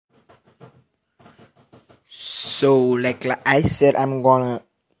So, like I said, I'm gonna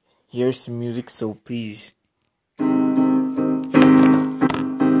hear some music. So please